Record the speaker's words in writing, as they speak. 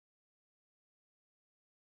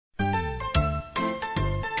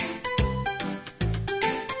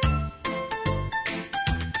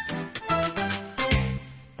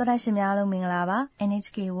တော်ရရှိများလုံးမင်္ဂလာပါ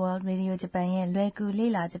NHK World Radio Japan ရဲ့လွယ်ကူ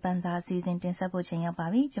လေးလာဂျပန်စာအစီအစဉ်တင်ဆက်ဖို့ချိန်ရောက်ပါ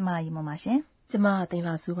ပြီကျမရီမပါရှင်ကျမတင်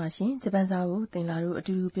လာစုပါရှင်ဂျပန်စာကိုတင်လာတို့အ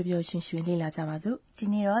တူတူပျော်ပျော်ရွှင်ရွှင်လေ့လာကြပါစို့ဒီ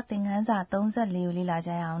နေ့တော့သင်ခန်းစာ34ကိုလေ့လာကြ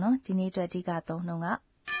ရအောင်နော်ဒီနေ့အတွက်အဓိကသုံးနှုန်းက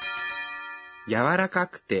柔らか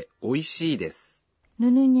くて美味しいですနု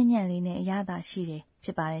နုညံ့ညံ့လေးနဲ့အရသာရှိတယ်ဖြ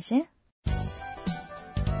စ်ပါတယ်ရှင်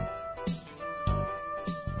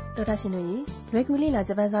တော်တာရှင်တို့ရေလွယ်ကူလေးလာ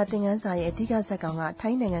ဂျပန်စာသင်ခန်းစာရဲ့အဓိကဇာတ်ကောင်ကထို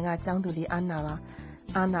င်းနိုင်ငံကကျောင်းသူလေးအာနာပါ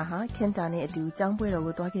အာနာဟာခင်တာနဲ့အတူကျောင်းပွဲတော်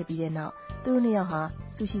ကိုသွားခဲ့ပြီးတဲ့နောက်သူတို့နှစ်ယောက်ဟာ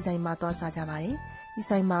ဆူရှီဆိုင်မှာသွားစားကြပါတယ်ဒီ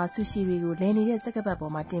ဆိုင်မှာဆူရှီတွေကိုလဲနေတဲ့စက္ကပတ်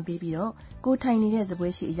ပေါ်မှာတင်ပေးပြီးတော့ကိုထိုင်နေတဲ့စပွဲ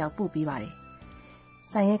ရှိအရောက်ပို့ပေးပါတယ်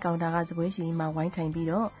ဆိုင်ရဲ့ကောင်တာကစပွဲရှိမှာဝိုင်းထိုင်ပြီး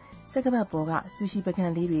တော့စက္ကပတ်ပေါ်ကဆူရှီပကံ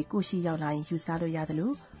လေးတွေကိုရှိရောက်လာရင်ယူစားလို့ရတယ်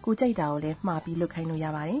လို့ကိုကြိုက်တာကိုလည်းမှားပြီးလုပ်ခိုင်းလို့ရ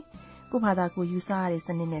ပါတယ်ကိုဘာသာကိုယူစားရတဲ့စ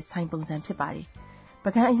နစ်နဲ့ဆိုင်ပုံစံဖြစ်ပါတယ်ပ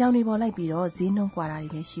ကံအယောင်တွေပေါ်လိုက်ပြီးတော့ဈေးနှုန်းကွာတာတွေ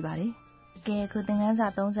လည်းရှိပါတယ်ကဲခုသင်ခန်းစာ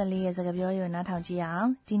34ရဲ့စကားပြောတွေကိုနားထောင်ကြည့်အောင်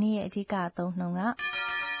ဒီနေ့ရဲ့အဓိကအသုံးနှုန်းက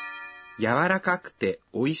柔らかくて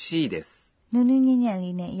美味しいですနုနုညံ့ညံ့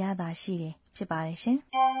လေးနဲ့အရသာရှိတယ်ဖြစ်ပါတယ်ရှင်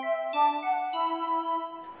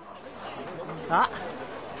あ、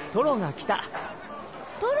トロが来た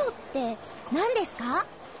トロって何ですか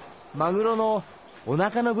マグロのお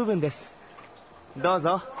腹の部分ですどう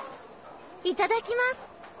ぞいただきま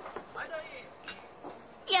す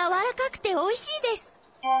柔らかくて美味しいです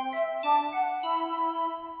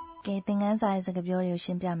ကဲသင်ခန်းစာရဲ့စကားပြောတွေကိုရှ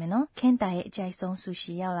င်းပြမယ်နော်ခင်တာရဲ့အကြိုက်ဆုံးဆူ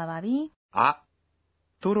ရှီရောက်လာပါပြီあ、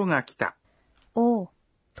トロが来たအိုး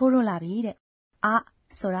ထိုးလို့လာပြီတဲ့အ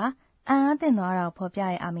ဆိုတာအန်အားတင်သွားတာကိုဖော်ပြ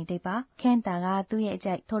တဲ့အာမီတိတ်ပါခင်တာကသူ့ရဲ့အ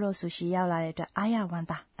ကြိုက်ထိုးလို့ဆူရှီရောက်လာတဲ့အတွက်အားရဝမ်း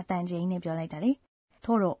သာအတန်ကျိန်းနဲ့ပြောလိုက်တာလေ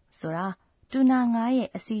ထိုးလို့ဆိုတာတူနာငါးရဲ့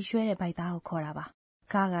အစီရွှဲတဲ့ဗိုက်သားကိုခေါ်တာပါ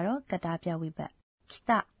ခါကတော့ကတာပြဝိပတ်ခိ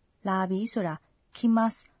တလာပြီဆိုတာခိမ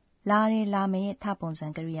တ်လာရဲလာမေရဲ့ထပုံစံ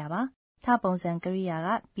ကရိယာပါထပုံစံကရိယာက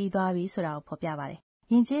ပြီးသွားပြီဆိုတာကိုဖော်ပြပါတယ်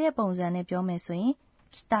ယဉ်ကျေးတဲ့ပုံစံနဲ့ပြောမယ်ဆိုရင်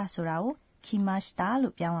ခိတဆိုတာကိုခိမတ်တာ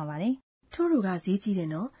လို့ပြောင်းရပါတယ်ထိုးတို့ကဈေးကြီးတယ်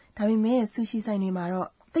နော်ဒါပေမဲ့ဆူရှီဆိုင်တွေမှာတော့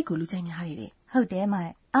တိတ်ကိုလူကြိုက်များနေတယ်ဟုတ်တယ်မို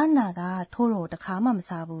င်အာနာကထိုးတို့တခါမှမ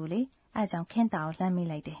စားဘူးလေအဲကြောင့်ခင်တာကိုလှမ်းမိ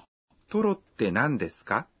လိုက်တယ်トロって何です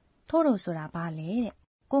かထိုးတို့ဆိုတာဘာလဲတဲ့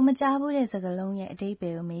ကိုမကြားဘူးတဲ့စကားလုံးရဲ့အဓိပ္ပာ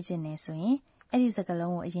ယ်ကိုမေးချင်နေဆိုရင်အဲ့ဒီစကား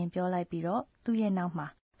လုံးကိုအရင်ပြောလိုက်ပြီးတော့သူ့ရဲ့နောက်မှာ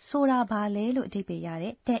ဆိုတာဘာလဲလို့အဓိပ္ပာယ်ရ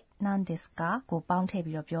တဲ့တဲ့နန်ဒစ်ကာကိုပေါင်းထည့်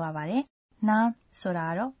ပြီးတော့ပြောရပါတယ်နန်ဆိုတာ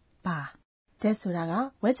တော့ဘာတဲ့ဆိုတာက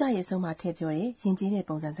ဝက်ကြရဲ့အဆုံးမှာထည့်ပြောတဲ့ယဉ်ကျေးတဲ့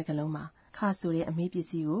ပုံစံစကားလုံးမှာခါဆိုတဲ့အမေးပစ္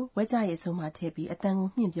စည်းကိုဝက်ကြရဲ့အဆုံးမှာထည့်ပြီးအတန်ကို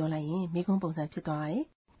မြင့်ပြောလိုက်ရင်မေးခွန်းပုံစံဖြစ်သွားပါတယ်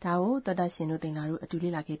ဒါကိုသောတာရှင်တို့တင်လာတို့အတူ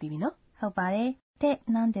လေ့လာခဲ့ပြီးပြီနော်ဟုတ်ပါတယ်တဲ့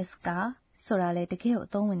နန်ဒစ်ကာဆိုတာလေတကယ်ကိုအ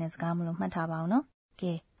သုံးဝင်တဲ့စကားမလို့မှတ်ထားပါအောင်နော်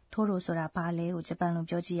ကဲထိုးလို့ဆိုတာဘာလဲကိုဂျပန်လို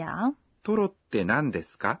ပြောကြည့်ရအောင်トロって何で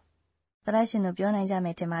すかသရရှင်တို့ပြောနိုင်ကြမ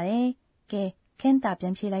ယ်ထင်ပါတယ်ကဲခင်တာပြ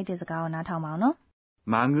န်ဖြေလိုက်တဲ့စကားကိုနားထောင်ပါအောင်နော်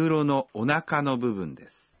マグロのお腹の部分で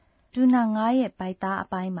すတူနာငါးရဲ့ဗိုက်သားအ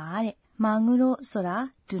ပိုင်းပါတဲ့မာငူရိုဆိုတာ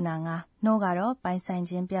တူနာငါးနို့ကတော့ပိုင်ဆိုင်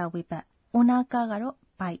ခြင်းပြဝိပတ်အိုနာကာကတော့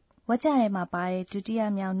ဗိုက်ဝကြထဲမှာပါတဲ့ဒုတိယ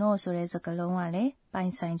မြောက်နို့ဆိုတဲ့စကားလုံးကလည်းပို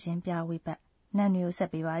င်ဆိုင်ခြင်းပြဝိပတ်နံမျိုးဆက်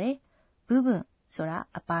ပေးပါတယ်ဘူဘွန်ဆိုတာ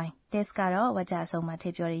အပိုင်းတက်စ်ကတော့ဝကြအဆုံးမှာထ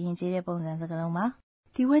ည့်ပြောတဲ့ယဉ်ကျေးတဲ့ပုံစံစကားလုံးပါ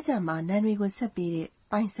ဒီဝက်ကြမှာနံတွေကိုဆက်ပြီးတဲ့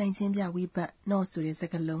ပိုင်ဆိုင်ခြင်းပြဝိပတ်နော့ဆိုတဲ့စ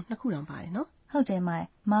ကားလုံးနှစ်ခုတောင်ပါတယ်နော်ဟုတ်တယ်မိုင်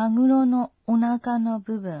မာငူရိုနိုအိုနာကာနို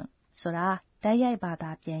ဘူဘွန်ဆိုတာတိုက်ရိုက်ဘာသာ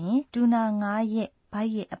ပြန်ရင်တူနာငါးရဲ့ဘို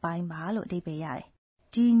က်ရဲ့အပိုင်းပါလို့အဓိပ္ပာယ်ရတယ်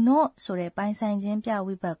ဒီနော့ဆိုတဲ့ပိုင်ဆိုင်ခြင်းပြ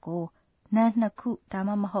ဝိပတ်ကိုနံနှစ်ခုဒါ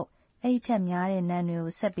မှမဟုတ်အဲ့ထက်များတဲ့နံတွေ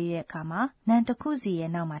ကိုဆက်ပြီးတဲ့အခါမှာနံတစ်ခုစီ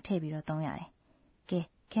ရဲ့နောက်မှာထည့်ပြီးတော့သုံးရတယ်ကဲ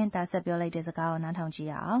ခင်တာဆက်ပြောလိုက်တဲ့စကားကိုနားထောင်ကြည့်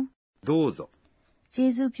ရအောင်どうぞ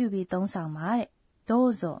ကျေးဇူးပြုပြီးသုံးဆောင်ပါတဲ့ど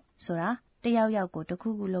うぞဆိုတာတယောက်ယောက်ကိုတစ်ခု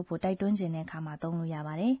ခုလုပ်ဖို့တိုက်တွန်းခြင်းတဲ့အခါမှာသုံးလို့ရ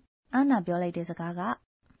ပါတယ်အာနာပြောလိုက်တဲ့စကားက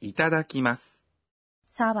いただきます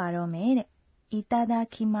စားပါတော့မယ်တဲ့いただ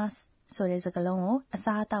きますဆိုတဲ့စကားလုံးကိုအ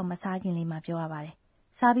စားအသောက်မစားခင်လေးမှာပြောရပါတယ်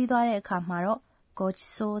စားပြီးသွားတဲ့အခါမှာတော့ごち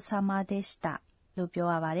そうさまでしたလို့ပြော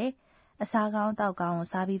ရပါတယ်အစားကောင်းတောက်ကောင်းကို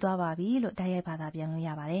စားပြီးသွားပါပြီလို့တိုက်ရိုက်ဘာသာပြန်လို့ရ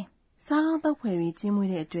ပါတယ်စားကောင်းတောက်ဖွယ်ပြီးကျင်းမွေး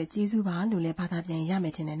တဲ့အတွက်ကျေးဇူးပါလို့လည်းဘာသာပြန်ရမ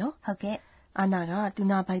ယ်ထင်တယ်နော်ဟုတ်ကဲ့အာနာကတူ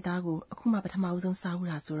နာဘိုက်သားကိုအခုမှပထမဦးဆုံးစားဦး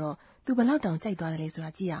တာဆိုတော့သူဘယ်လောက်တောင်ကြိုက်သွားတယ်လဲဆိုတာ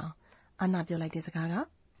ကြည့်ရအောင်အာနာပြောလိုက်တဲ့စကားက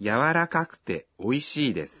柔らかくて美味し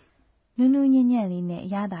いですနုနုညံ့ညံ့လေးနဲ့အ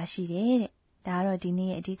ရသာရှိတယ်တဲ့ဒါကတော့ဒီနေ့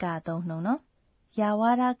ရဲ့အဓိကအသုံးနှုန်းနော်柔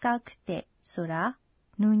らかくてဆိုတာ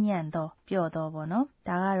နူးညံ့သောပျော့သောပေါ့နော်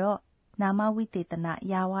ဒါကတော့နာမဝိသေသန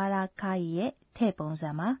柔らかいရဲ့ထည့်ပုံစံ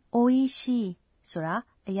မှာ美味しいဆိုတာ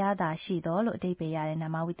အရသာရှိသောလို့အဓိပ္ပာယ်ရတဲ့နာ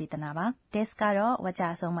မဝိသေသနာပါdesကတော့ဝကြ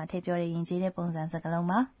အဆုံးမှာထည့်ပြောတဲ့ယဉ်ကျေးတဲ့ပုံစံစကားလုံး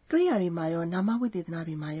ပါကရိယာတွေမှာရောနာမဝိသေသနာ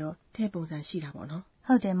တွေမှာရောထည့်ပုံစံရှိတာပေါ့နော်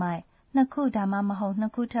ဟုတ်တယ်မိုင် နှစ်ခုဒါမှမဟုတ်နှ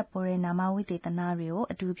စ်ခုထပ်ပေါ်တဲ့နာမဝိသေသနတွေကို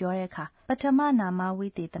အတူပြောတဲ့အခါပထမနာမဝိ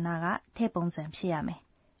သေသနကထည့်ပုံစံဖြစ်ရမယ်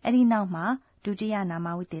။အဲ့ဒီနောက်မှာဒုတိယနာမ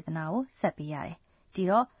ဝိသေသနကိုဆက်ပေးရတယ်။ဒီ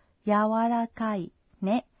တော့ယာဝရကိုင်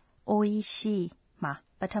နဲ့အိုယီရှိမှာ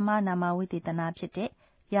ပထမနာမဝိသေသနဖြစ်တဲ့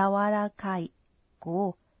ယာဝရကိုင်ကို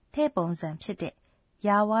ထည့်ပုံစံဖြစ်တဲ့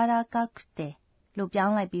ယာဝရကတ်တဲ့လို့ပြော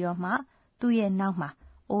င်းလိုက်ပြီးတော့မှသူ့ရဲ့နောက်မှာ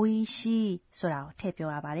အိုယီရှိဆိုတာကိုထည့်ပြော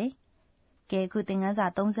ရပါတယ်။ကဲအခုသင်ခန်းစာ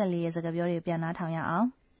34ရဲ့စကားပြောတွေပြန်နှားထောင်ရအောင်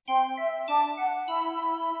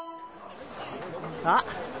あ、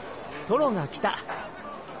トロが来た。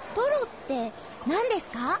トロって何で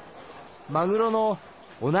すか？マグロの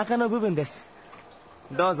お腹の部分です。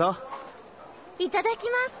どうぞ。いただき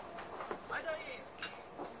ます。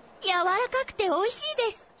柔らかくて美味しい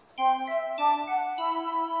です。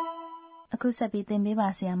အခုဆက်ပြီးသင်ပေးပါ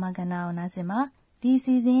ဆရာမကဏ္ဍအောင်နားစင်မှာဒီ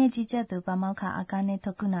စီစဉ်ရဲ့ကြီးကြပ်သူပမောက္ခအာကာနဲ့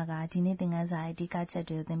ထုတ်ခုနာကဒီနေ့သင်ခန်းစာရဲ့အဓိကချက်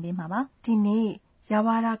တွေကိုသင်ပေးမှာပါဒီနေ့ယာဝ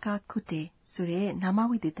ရကခုတေဆိုတဲ့နာမ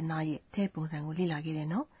ဝိသေသနရဲ့ထဲပုံစံကိုလေ့လာခဲ့တယ်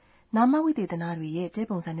နော်နာမဝိသေသနတွေရဲ့ထဲ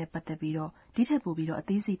ပုံစံနဲ့ပတ်သက်ပြီးတော့ဒီထက်ပိုပြီးတော့အ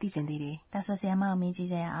သေးစိတ်သိချင်သေးတယ်ဒါဆိုဆရာမအောင်မေးကြည့်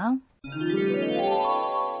ကြရအောင်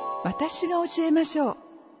私が教えましょ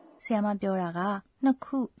うဆရာမပြောတာကနှစ်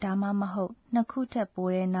ခုဒါမှမဟုတ်နှစ်ခုထက်ပို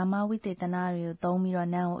တဲ့နာမဝိသေသနတွေကိုသုံးပြီးတော့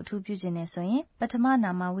နာမ်ကိုအထူးပြုခြင်းနဲ့ဆိုရင်ပထမ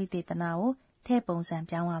နာမဝိသေသနကိုထဲပုံစံ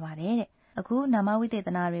ပြောင်းရပါတယ်တဲ့အခုနာမဝိသေသ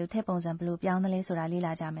နတွေကိုထဲပုံစံဘယ်လိုပြောင်းသလဲဆိုတာလေ့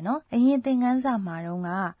လာကြမယ်နော်အရင်သင်ခန်းစာမှာတော့က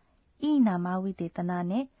ဤနာမဝိသေသန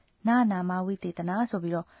နဲ့နာမဝိသေသနဆို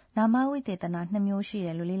ပြီးတော့နာမဝိသေသနနှစ်မျိုးရှိတ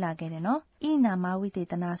ယ်လို့လေ့လာခဲ့တယ်နော်ဤနာမဝိသေ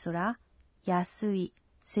သနဆိုတာယာစုဤ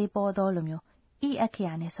ဈေးပေါ်သောလိုမျိုးဤအခ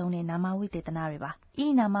ရာနဲ့ဆုံးတဲ့နာမဝိသေသနတွေပါဤ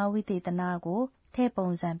နာမဝိသေသနကိုထဲပုံ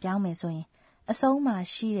စံပြောင်းမယ်ဆိုရင်အဆုံးမှာ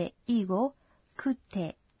ရှိတဲ့ဤကိုခု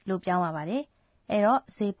တဲ့လို့ပြောင်းရပါတယ်အဲ့တော့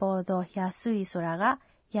ဈေးပေါ်သောယာစုဤဆိုတာက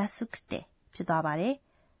ယာစုခတဲ့ဖြစ်သွားပါတယ်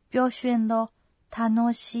ပျော်ရွှင်သောထာနော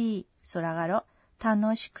ရှိဆိုတာကတော့ထာ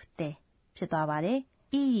နောရှိခတဲ့ဖြစ်သွားပါတယ်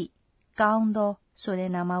ဤကောင်းသောဆို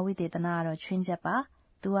တဲ့နာမဝိသေသနကတော့ချွင်းချက်ပါ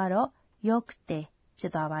သူကတော့ယော့တဲ့ဖြ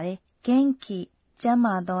စ်သွားပါတယ်ဂင်ကီကျမ်း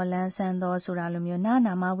မာသောလန်းဆန်းသောဆိုတာလိုမျိုး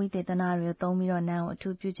နာမဝိသေသနတွေကိုသုံးပြီးတော့နာမ်ကိုအ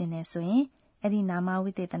ထူးပြုခြင်းနဲ့ဆိုရင်အဲ့ဒီနာမဝိ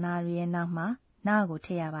သေသနတွေရဲ့နောက်မှာနာကိုထ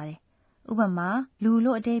ည့်ရပါတယ်ဥပမာလူ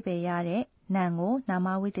လို့အဓိပ္ပာယ်ရတဲ့နာမ်ကိုနာမ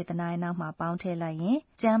ဝိသေသနရဲ့နောက်မှာပေါင်းထည့်လိုက်ရင်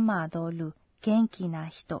ကျမ်းမာသောလူဂင်ကီနာ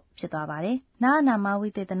ဟီတိုဖြစ်သွားပါတယ်နာမဝိ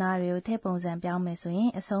သေသနတွေကိုထည့်ပုံစံပြောင်းမယ်ဆိုရ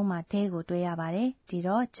င်အဆုံးမှာဒဲကိုတွဲရပါတယ်ဒီ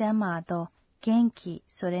တော့ကျမ်းမာသောဂင်ကီ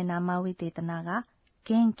ဆိုတဲ့နာမဝိသေသနကဂ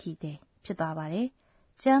င်ကီတဲ့ဖြစ်သွားပါတယ်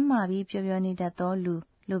ကျမ်းမာပြီးပျော်ပျော်နေတတ်သောလူ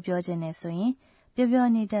လို့ပြောခြင်းနဲ့ဆိုရင်ပျော်ပျော်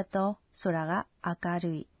နေတတ်သောဆိုတာကအာကာ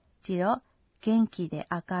ရုီဒီတော့ဂင်ကီတဲ့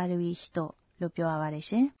အာကာရုီဟီတိုလို့ပြောရပါတယ်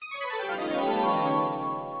ရှင်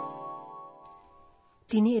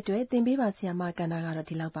ဒီနေ့အတွက်သင်ပေးပါဆရာမကဏ္ဍကတော့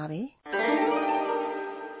ဒီလောက်ပါပဲ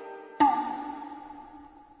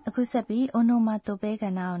အခုဆက်ပြီးအိုနိုမာတိုပဲက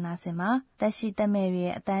ဏ္ဍအောင်နားဆင်မှာတက်ရှိတက်မဲ့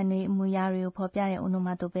ရဲ့အတန်တွေအမူအရာတွေကိုဖော်ပြတဲ့အိုနို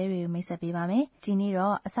မာတိုပဲတွေကိုမိတ်ဆက်ပေးပါမယ်ဒီနေ့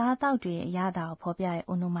တော့အစားအသောက်တွေအရာတာကိုဖော်ပြတဲ့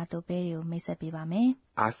အိုနိုမာတိုပဲတွေကိုမိတ်ဆက်ပေးပါမယ်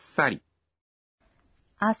あっさり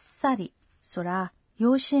あっさりဆိုတာ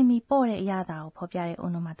ရိုးရှင်းပြီးပေါ့တဲ့အရာတာကိုဖော်ပြတဲ့အို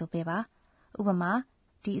နိုမာတိုပဲပါဥပမာ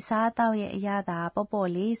ဒီအစားအသောက်ရဲ့အရာတာပေါ့ပေါ့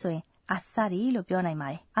လေးဆိုရင်あっさりလို့ပြောနိုင်ပါ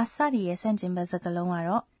တယ်あっさりရဲ့ဆန့်ကျင်ဘက်စကားလုံးက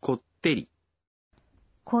တော့こってり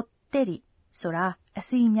こってりဆိုတာအ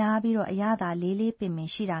စီများပြီးတော့အရသာလေးလေးပင်ပင်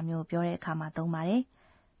ရှိတာမျိုးပြောတဲ့အခါမှာသုံးပါတယ်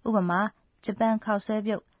ဥပမာဂျပန်ခောက်ဆွဲ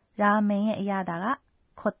ပြုတ်ရာမင်ရဲ့အရသာက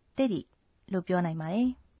こってりလို့ပြောနိုင်ပါတယ်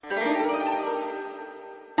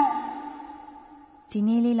ဒီ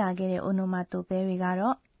နေ့လေ့လာခဲ့တဲ့အိုနိုမာတိုပဲတွေက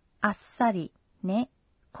တော့あっさりနဲ့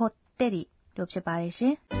こってりလို့ဖြစ်ပါတယ်ရှ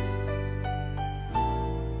င်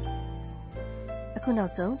အခုနော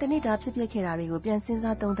က်ဆုံးတနေ့တာဖြစ်ပျက်ခဲ့တာတွေကိုပြန်စဉ်း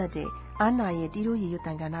စားသုံးသပ်တဲ့အာနာရဲ့တီရိုးရည်ရွတ်တ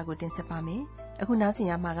န်ကဏ္ဍကိုတင်ဆက်ပါမယ်။အခုနားဆင်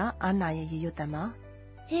ရမှာကအာနာရဲ့ရည်ရွတ်တန်ပါ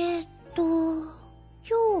今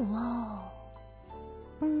日は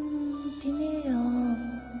ဒီနေ့တော့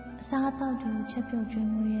အစားအသောက်တွေကိုချက်ပြုတ်ကျွေး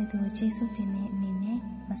မွေးရသူကိုကျေးဇူးတင်တဲ့အနေနဲ့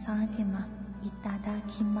မစားခင်မှာいただ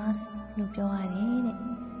きますလို့ပြောရတယ်တဲ့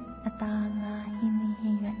အသားငါဟင်းသီးဟ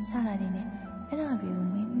င်းရွက်စတာတွေနဲ့အဲ့ဒါတွေကို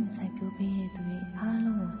မင်းမြူစိုက်ပျိုးပေးတဲ့သူတွေအား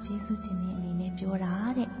လုံးကိုကျေးဇူးတင်တဲ့အနေနဲ့ပြောတာ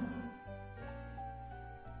တဲ့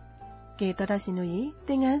ကဲတော်တာရှင်တို့ရေသ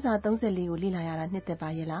င်ခန်းစာ34ကိုလေ့လာရတာနှစ်သက်ပါ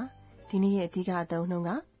ရဲ့လားဒီနေ့ရဲ့အဓိကအသုံးနှုန်း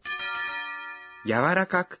က柔ら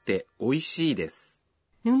かくて美味しいです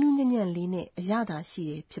နုံနုံညံ့ညံ့လေးနဲ့အရသာရှိ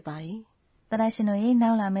တယ်ဖြစ်ပါတယ်တော်တာရှင်တို့ရေ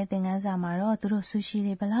နောက်လာမယ့်သင်ခန်းစာမှာတော့သူတို့ဆူရှီ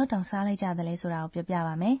တွေဘယ်လောက်တောင်စားလိုက်ကြတယ်လဲဆိုတာကိုပြောပြ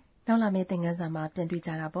ပါမယ်နောက်လာမယ့်သင်ခန်းစာမှာပြန်တွေ့ကြ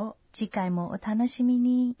တာပေါ့次回もお楽しみ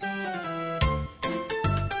に